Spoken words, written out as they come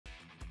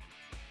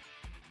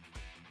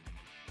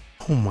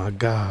Oh my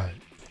God.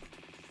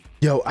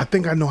 Yo, I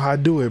think I know how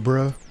to do it,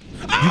 bro.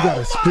 You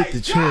gotta split the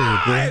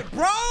cherry,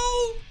 bro.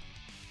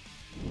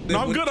 No,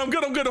 I'm good,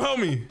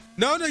 homie.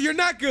 No, you're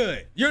not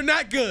good. You're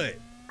not good.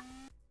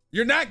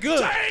 You're not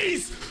good.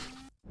 Chase!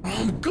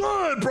 I'm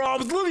good, bro. I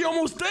was literally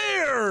almost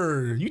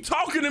there. You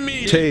talking to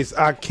me? Chase,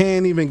 I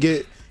can't even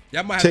get.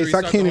 Chase,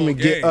 I can't even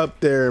get up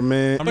there,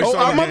 man. I'm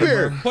up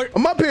here.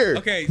 I'm up here.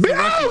 Okay.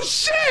 Oh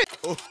shit!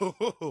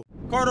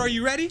 Carter, are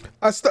you ready?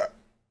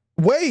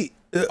 Wait.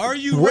 Are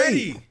you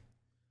ready?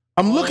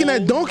 I'm looking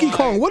at Donkey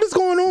Kong. What is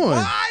going on?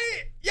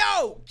 Why?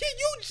 Yo, can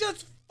you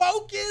just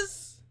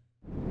focus?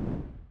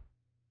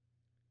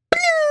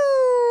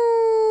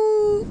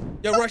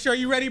 Yo, Rush, are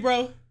you ready,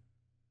 bro?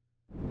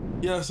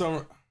 Yes,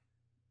 I'm.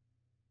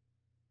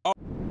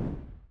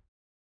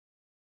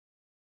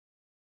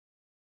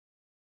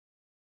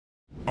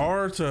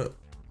 R to.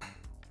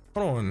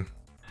 Hold on.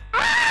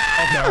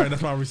 Okay, all right,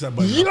 that's my reset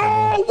button. Yo,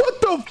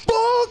 what the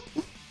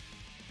fuck?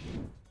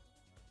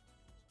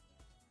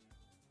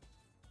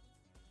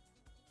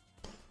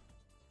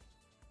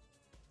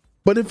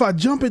 But if I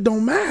jump, it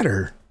don't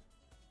matter.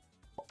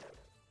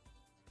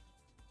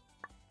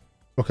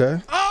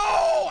 Okay.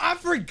 Oh, I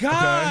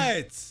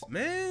forgot,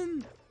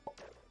 man.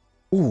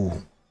 Ooh.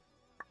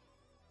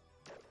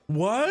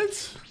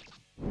 What?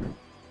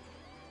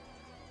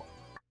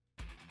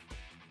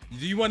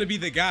 Do you want to be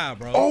the guy,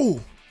 bro?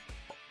 Oh.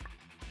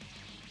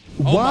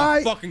 Why?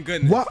 My fucking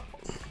goodness. What?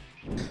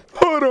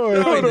 Hold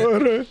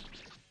on.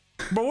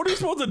 But what are you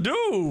supposed to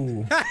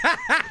do?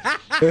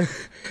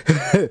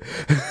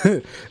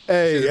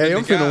 hey,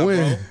 I'm finna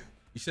win. Bro.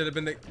 You should have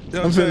been the.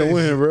 I'm finna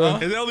win, bro.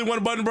 Is there only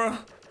one button, bro?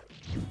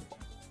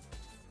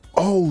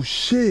 Oh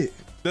shit.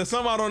 There's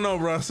something I don't know,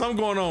 bro. Something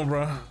going on,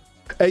 bro.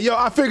 Hey, yo,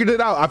 I figured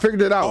it out. Oh.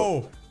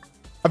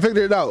 I figured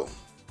it out.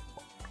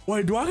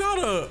 Wait, do I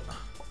gotta?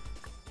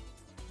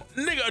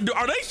 Nigga,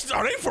 are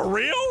they for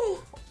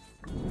real?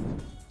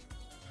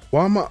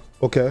 Why am I?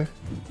 Okay.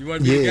 You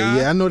want to be the guy?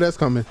 Yeah, I know that's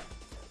coming.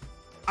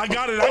 I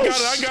got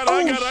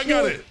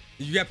it.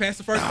 You got past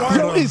the first part?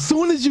 Yo, as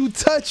soon as you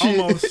touch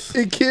it,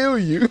 it kill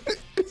you.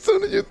 As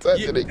soon as you touch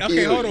it, kill you.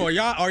 Okay, hold on.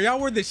 Are y'all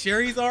where the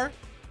cherries are?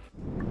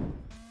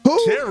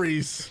 Who?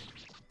 Cherries.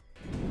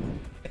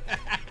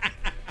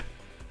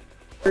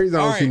 Cherries,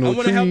 all right, I'm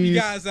gonna help you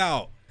guys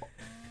out.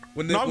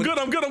 I'm good,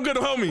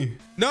 homie.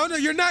 No,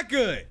 you're not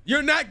good.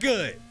 You're not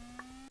good.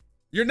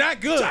 You're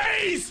not good.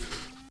 Chase!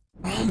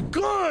 I'm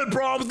good,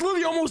 bro. I was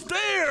literally almost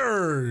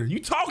there. You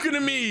talking to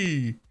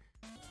me?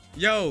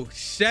 Yo,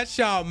 shut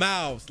y'all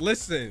mouths.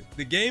 Listen,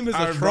 the game is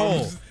a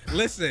troll.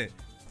 Listen,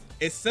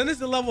 as soon as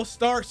the level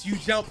starts, you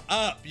jump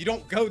up. You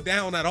don't go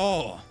down at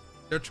all.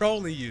 They're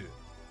trolling you.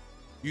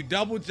 You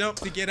double jump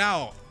to get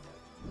out.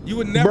 You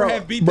would never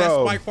have beat that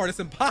spike part. It's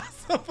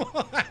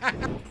impossible.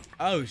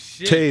 Oh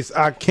shit. Chase,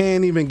 I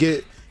can't even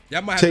get.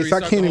 Chase,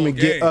 I can't even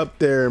get up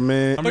there,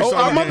 man. I'm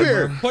up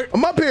here.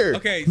 I'm up here.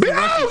 Okay.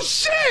 Oh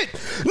shit,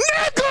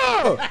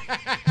 nigga!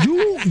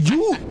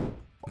 you.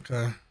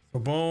 Okay. So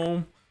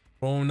boom.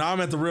 Now I'm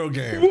at the real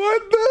game.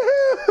 What the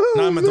hell?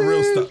 Now I'm at the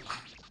real stuff.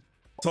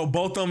 So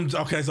both of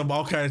them. Okay.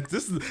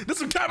 This is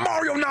Cat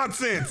Mario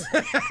nonsense.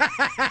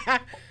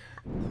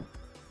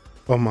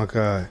 Oh my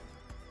God.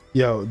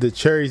 Yo, the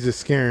cherries are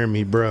scaring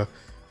me, bro.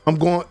 I'm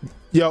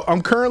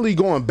currently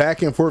going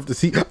back and forth to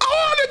see.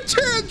 Oh, the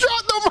cherry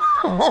dropped them.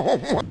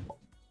 Oh.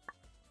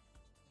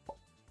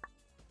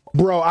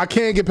 Bro, I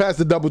can't get past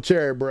the double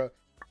cherry, bro.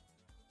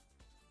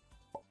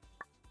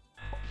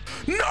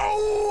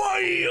 No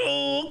way.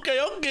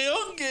 Okay.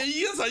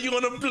 That's how you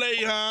want to play,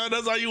 huh?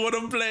 That's how you want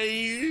to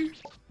play.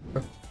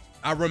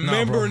 I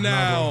remember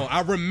now.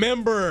 I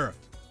remember.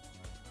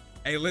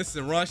 Hey,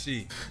 listen,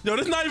 Rushy. Yo,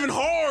 this not even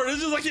hard.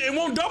 It's just like it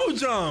won't double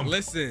jump.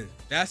 Listen,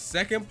 that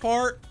second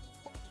part.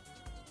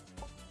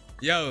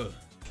 Yo,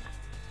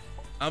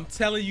 I'm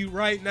telling you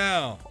right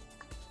now.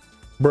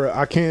 Bro,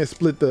 I can't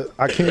split the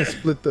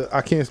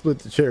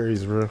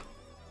cherries, bro.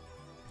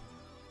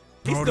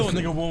 He's bro, still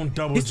this nigga won't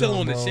double He's still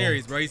jump, on bro. the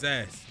cherries, bro. He's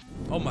ass.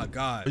 Oh my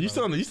God. You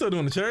still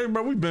doing the cherry,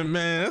 bro?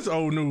 Man, that's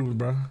old news,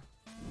 bro.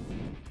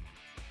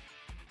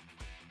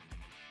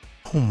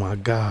 Oh my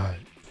God.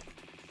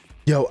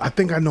 Yo, I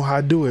think I know how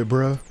to do it,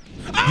 bro.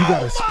 You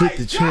gotta split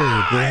the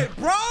cherry,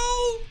 bro.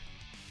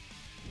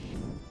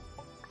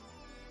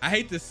 I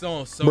hate this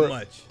song so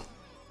much.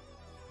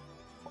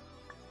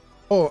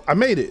 Oh, I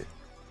made it.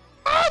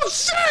 Oh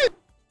shit!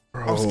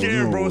 Bro, I'm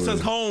scared, bro. It says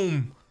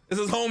home. It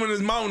says home in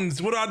his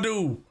mountains. What do I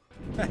do?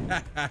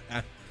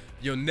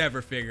 You'll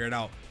never figure it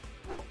out.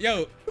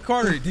 Yo,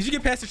 Carter, did you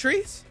get past the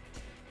trees?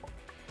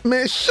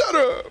 Man, shut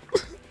up.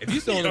 If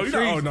you still on the trees,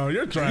 oh no,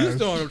 you're trying. You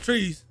still on the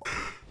trees.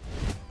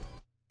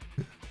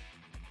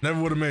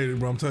 Never would have made it,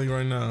 bro. I'm telling you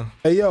right now.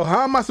 Hey, yo,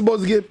 how am I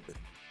supposed to get?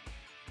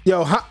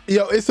 Yo,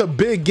 it's a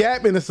big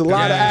gap and it's a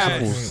lot of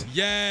apples.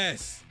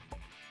 Yes.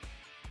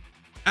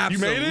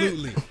 Absolutely.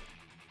 You made it?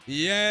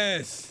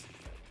 Yes.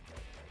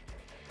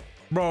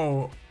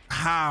 Bro,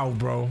 how,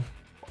 bro?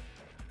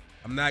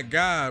 I'm not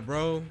God,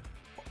 bro.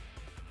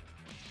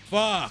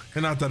 Fuck.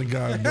 You're not that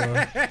guy, bro.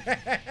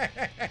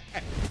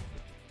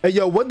 Hey,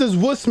 yo, what does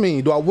wuss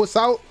mean? Do I wuss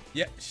out?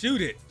 Yeah,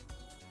 shoot it.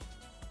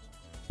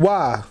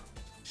 Why?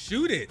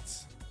 Shoot it.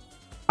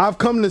 I've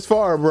come this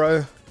far,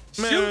 bro.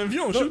 Man, if you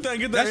don't shoot that,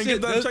 get that, and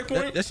get that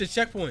checkpoint. That's your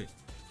checkpoint.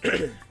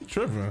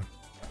 Tripping.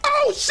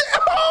 Oh shit!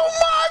 Oh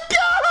my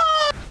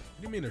god! What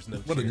do you mean there's no?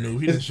 What a cheater? noob.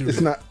 He didn't shoot.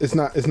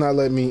 It's not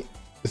letting me.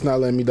 It's not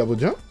letting me double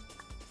jump.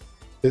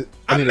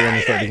 I need to run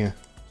and start again.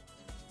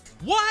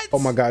 What? Oh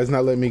my god! It's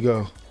not letting me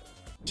go.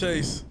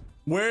 Chase,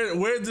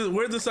 where's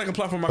the second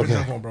platform I can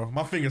jump on, bro?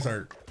 My fingers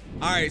hurt.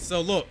 All right,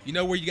 so look, you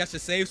know where you got your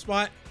save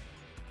spot?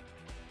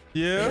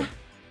 Yeah.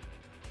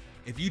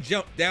 If you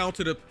jump down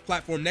to the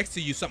platform next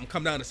to you, something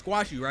come down and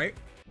squash you, right?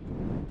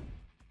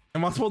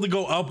 Am I supposed to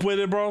go up with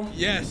it, bro?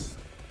 Yes.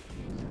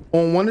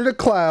 On one of the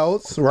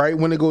clouds, right?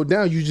 When they go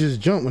down, you just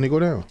jump when they go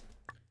down.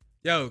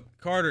 Yo,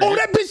 Carter. Oh,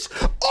 that bitch!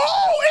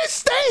 Oh, it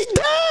stayed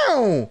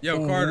down.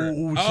 Yo, Carter.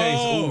 Ooh, Chase.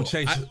 Ooh,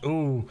 Chase.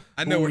 Ooh.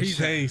 I know where he's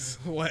Chase.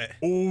 At. What?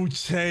 Ooh,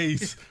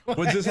 Chase.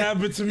 What just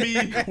happened to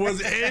me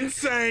was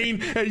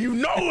insane, and you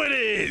know it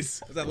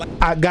is.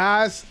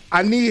 Guys,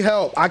 I need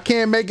help. I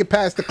can't make it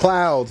past the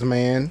clouds,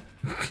 man.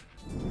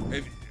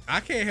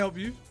 I can't help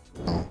you.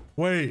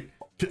 Wait,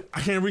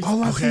 I can't reach.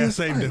 Oh, Okay, I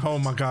saved it. Oh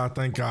my god,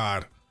 thank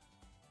God.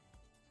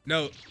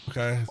 No.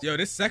 Okay. Yo,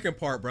 this second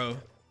part, bro.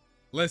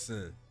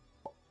 Listen.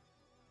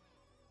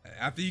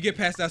 After you get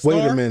past that star.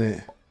 Wait a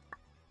minute.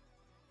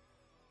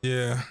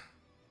 Yeah.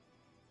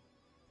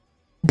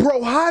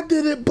 Bro, how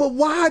did it? But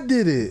why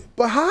did it?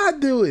 But how I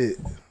do it?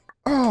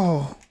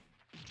 Oh.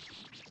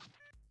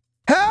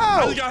 Hell!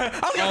 I just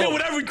got hit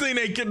with everything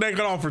they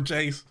could offer,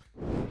 Chase.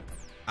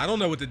 I don't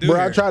know what to do. Bro,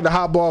 here. I tried to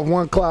hop off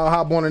one cloud,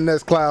 hop on the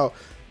next cloud.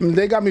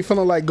 They got me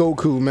feeling like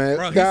Goku, man.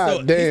 Bro,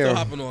 God damn. He's still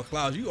hopping on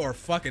clouds. You are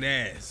fucking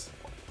ass.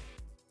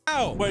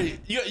 Ow. Wait,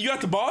 you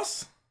got the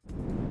boss?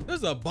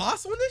 There's a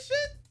boss on this shit?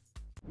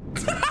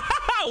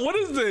 What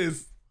is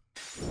this?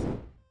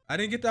 I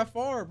didn't get that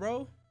far,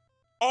 bro.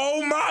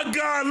 Oh my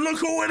God, look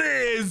who it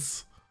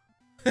is.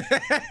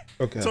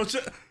 Okay. So,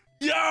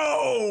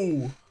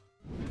 yo.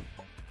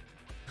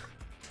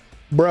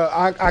 Bro,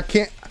 I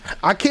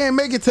can't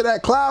make it to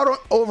that cloud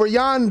over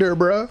yonder,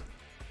 bro.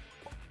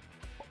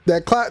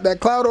 That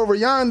cloud over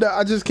yonder,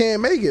 I just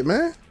can't make it,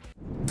 man.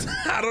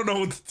 I don't know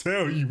what to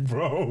tell you,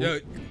 bro. Yo.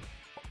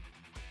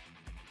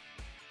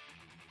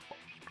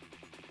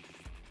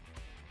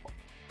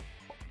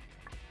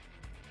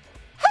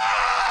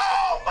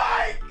 Oh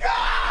my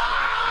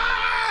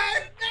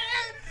God!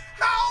 Man,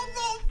 how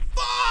the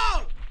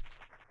fuck?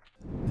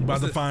 You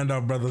about to find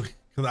out, brother.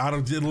 Cause I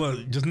don't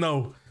look. Just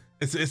know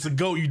it's a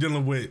goat you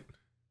dealing with.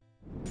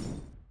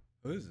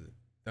 Who is it?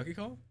 Donkey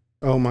Kong?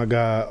 Oh my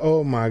God.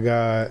 Oh my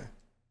God.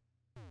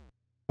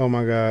 Oh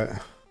my God.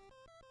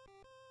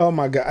 Oh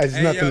my God. There's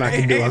nothing I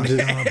can do. I'm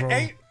just bro.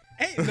 Ain't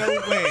no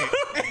way.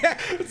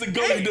 It's a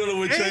goat you dealing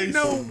with, Chase. Ain't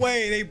no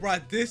way they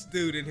brought this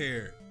dude in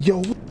here.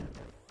 Yo.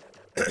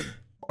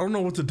 I don't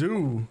know what to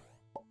do.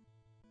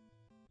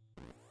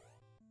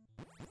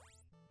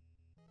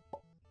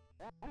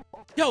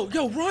 Yo,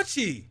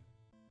 Raunchy.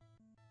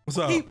 What's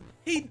up?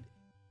 He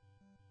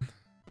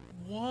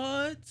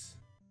what?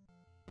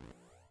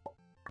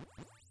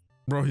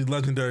 Bro, he's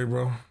legendary,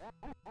 bro.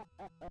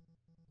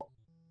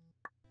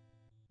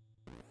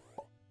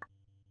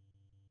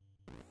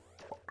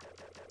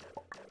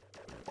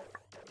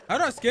 How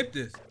do I skip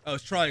this? Oh,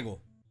 it's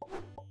triangle.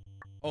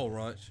 Oh,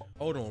 Raunch.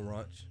 Hold on,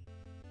 Raunch.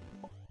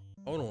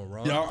 Hold on,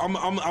 Raunch. Yeah,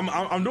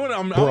 I'm doing it.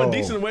 I'm a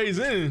decent ways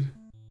in.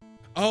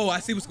 Oh, I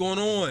see what's going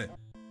on.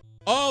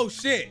 Oh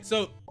shit.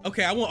 So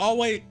okay, I went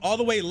all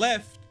the way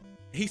left.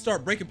 He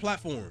started breaking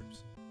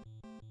platforms.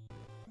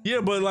 Yeah,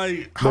 but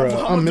like, bro,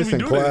 how I'm much do we missing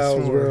do clouds,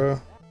 this for?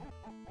 bro.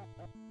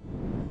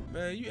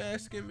 Man, you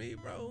asking me,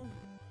 bro?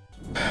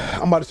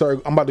 I'm about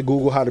to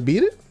Google how to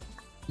beat it.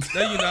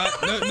 No, you're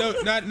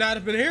not. Not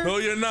up in here. No,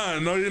 you're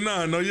not. No, you're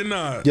not. No, you're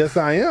not. Yes,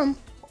 I am.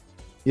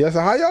 Yes,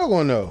 how y'all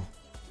gonna know?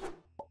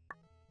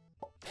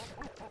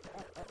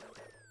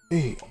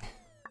 Hey,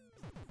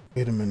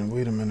 wait a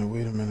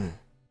minute.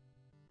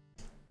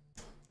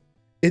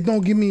 It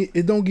don't give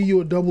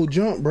you a double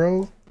jump,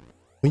 bro.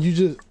 When you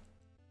just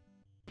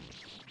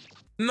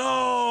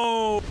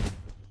no.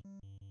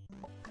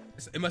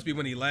 It must be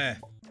when he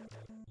laughed.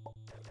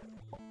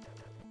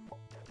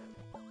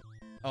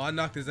 Oh, I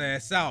knocked his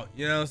ass out.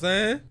 You know what I'm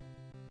saying?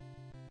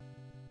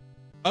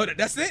 Oh,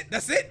 that's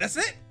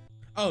it.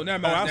 Oh,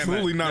 never mind. Oh,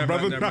 absolutely not,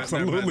 brother.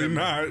 Absolutely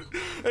not.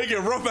 They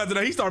get rough after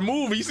that. He start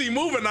moving. You see him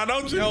moving now,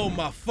 don't you? Oh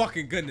my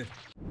fucking goodness.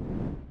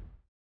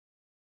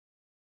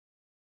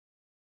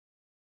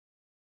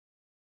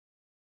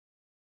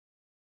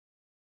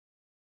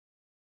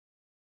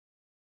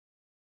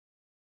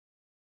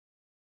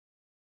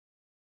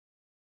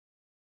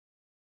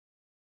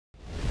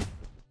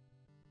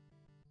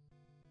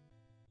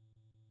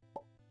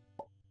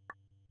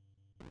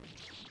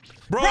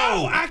 Bro,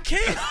 I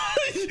can't.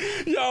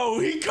 Yo,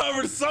 he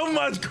covered so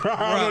much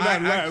ground on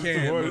that last I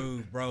can't one.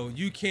 move, bro.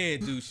 You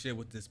can't do shit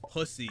with this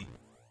pussy.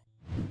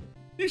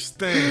 You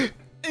stink.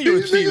 You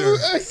a cheater.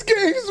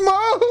 escape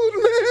mode,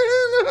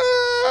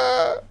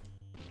 man.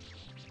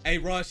 Hey,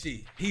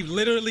 Raunchy, he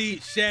literally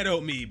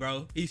shadowed me,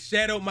 bro. He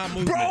shadowed my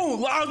movement.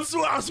 Bro, I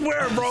swear, bro. I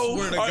swear to All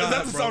right, God,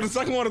 that's the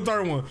second one or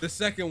third one? The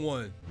second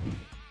one.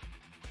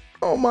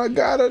 Oh my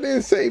God, I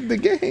didn't save the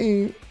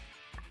game.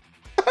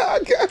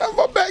 I'm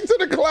back to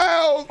the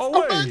clouds.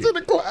 Oh, I'm back to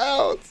the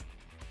clouds.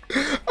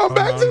 I'm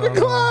back to the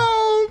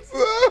clouds.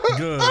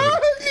 Good. I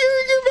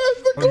can't get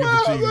past the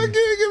clouds. I can't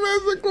get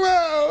past the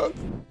clouds.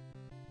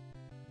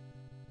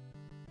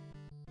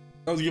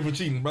 That was good for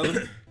cheating,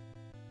 brother.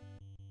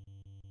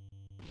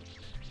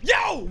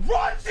 Yo,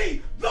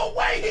 Raunchy, the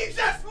way he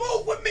just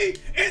moved with me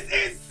is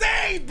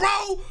insane,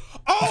 bro.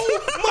 Oh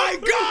my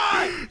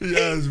God.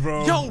 Yes,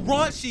 bro. Yo,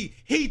 Raunchy,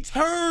 he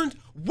turned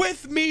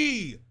with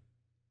me.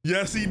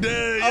 Yes, he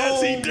did.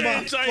 Yes, he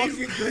did,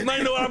 Chase.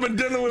 I know what I've been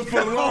dealing with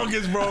for the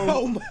longest, bro.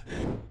 Oh my.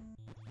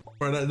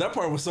 Bro, that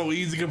part was so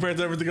easy compared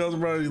to everything else,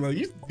 bro. You're like,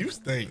 you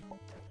stink.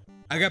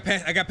 I got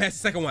past the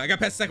second one. I got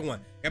past the second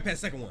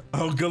one.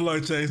 Oh, good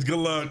luck, Chase. Good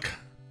luck.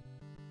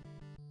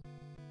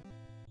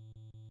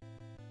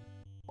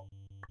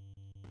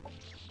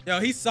 Yo,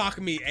 he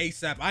socked me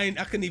ASAP. I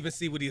couldn't even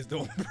see what he was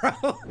doing,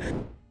 bro.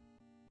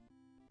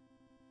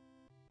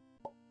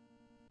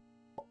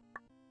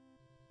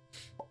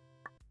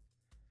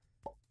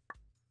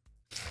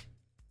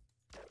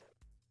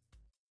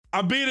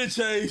 I beat it,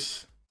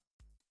 Chase.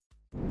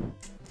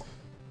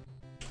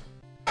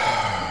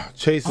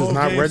 Chase is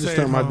not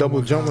registering my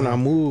double jump when I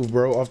move,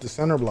 bro, off the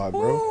center block,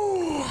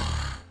 bro.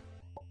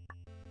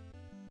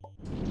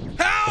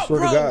 How,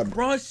 swear bro? to God.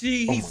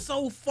 Raunchy, he's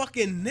so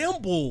fucking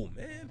nimble,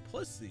 man.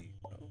 Pussy.